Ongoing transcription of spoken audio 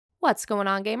What's going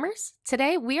on, gamers?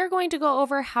 Today we are going to go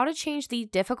over how to change the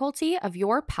difficulty of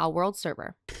your Palworld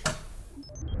server.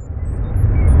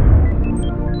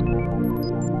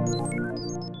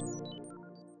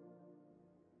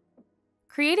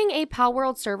 Creating a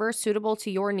Palworld server suitable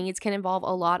to your needs can involve a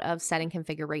lot of setting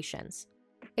configurations.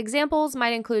 Examples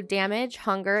might include damage,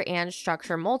 hunger, and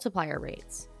structure multiplier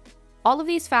rates. All of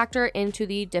these factor into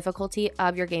the difficulty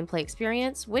of your gameplay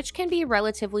experience, which can be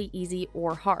relatively easy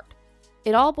or hard.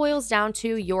 It all boils down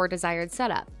to your desired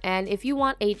setup, and if you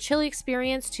want a chill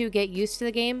experience to get used to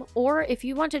the game, or if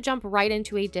you want to jump right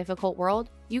into a difficult world,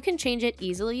 you can change it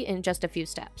easily in just a few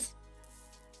steps.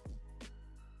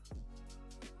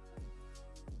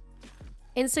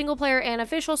 In single-player and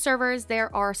official servers,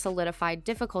 there are solidified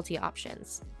difficulty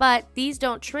options, but these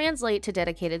don't translate to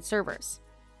dedicated servers.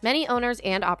 Many owners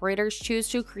and operators choose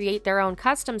to create their own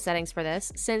custom settings for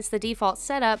this, since the default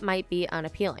setup might be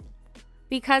unappealing.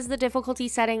 Because the difficulty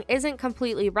setting isn't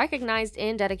completely recognized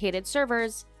in dedicated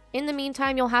servers, in the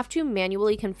meantime, you'll have to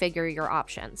manually configure your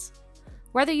options.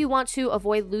 Whether you want to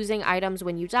avoid losing items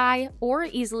when you die or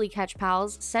easily catch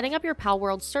pals, setting up your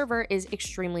Palworld server is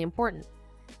extremely important.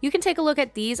 You can take a look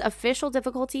at these official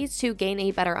difficulties to gain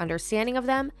a better understanding of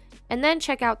them, and then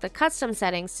check out the custom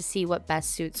settings to see what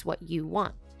best suits what you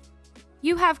want.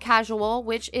 You have casual,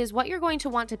 which is what you're going to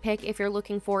want to pick if you're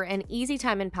looking for an easy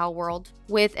time in Palworld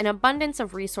with an abundance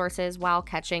of resources while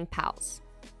catching pals.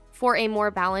 For a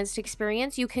more balanced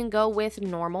experience, you can go with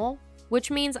normal, which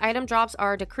means item drops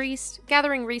are decreased,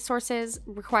 gathering resources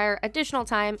require additional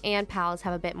time, and pals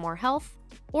have a bit more health.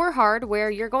 Or hard,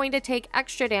 where you're going to take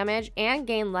extra damage and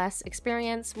gain less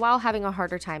experience while having a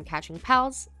harder time catching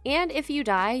pals, and if you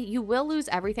die, you will lose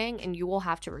everything and you will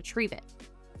have to retrieve it.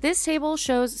 This table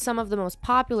shows some of the most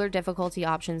popular difficulty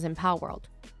options in Palworld.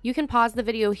 You can pause the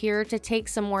video here to take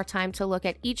some more time to look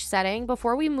at each setting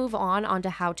before we move on to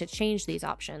how to change these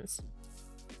options.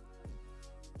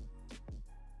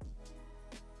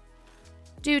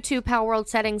 Due to Palworld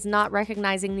settings not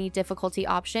recognizing the difficulty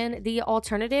option, the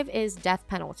alternative is death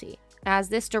penalty, as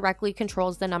this directly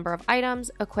controls the number of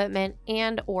items, equipment,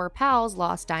 and/or pals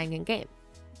lost dying in game.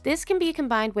 This can be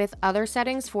combined with other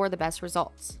settings for the best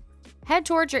results. Head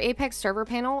towards your Apex server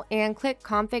panel and click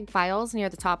Config Files near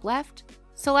the top left.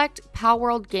 Select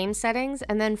Palworld Game Settings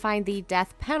and then find the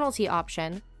Death Penalty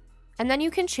option, and then you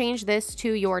can change this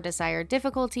to your desired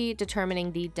difficulty,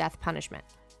 determining the death punishment.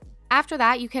 After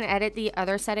that, you can edit the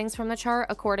other settings from the chart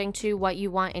according to what you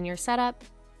want in your setup,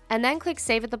 and then click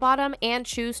Save at the bottom and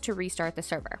choose to restart the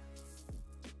server.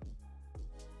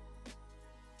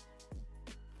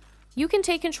 You can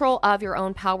take control of your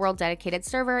own Palworld dedicated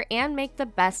server and make the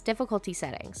best difficulty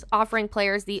settings, offering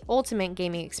players the ultimate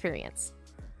gaming experience.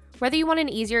 Whether you want an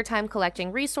easier time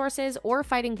collecting resources or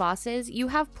fighting bosses, you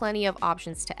have plenty of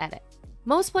options to edit.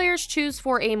 Most players choose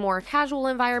for a more casual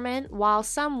environment, while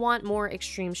some want more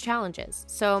extreme challenges,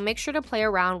 so make sure to play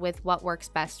around with what works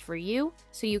best for you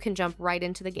so you can jump right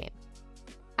into the game.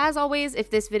 As always, if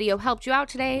this video helped you out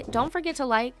today, don't forget to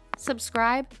like,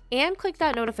 subscribe, and click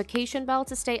that notification bell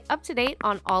to stay up to date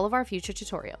on all of our future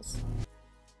tutorials.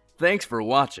 Thanks for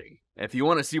watching. If you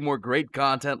want to see more great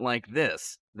content like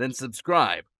this, then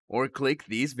subscribe or click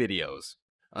these videos.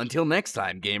 Until next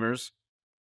time, gamers.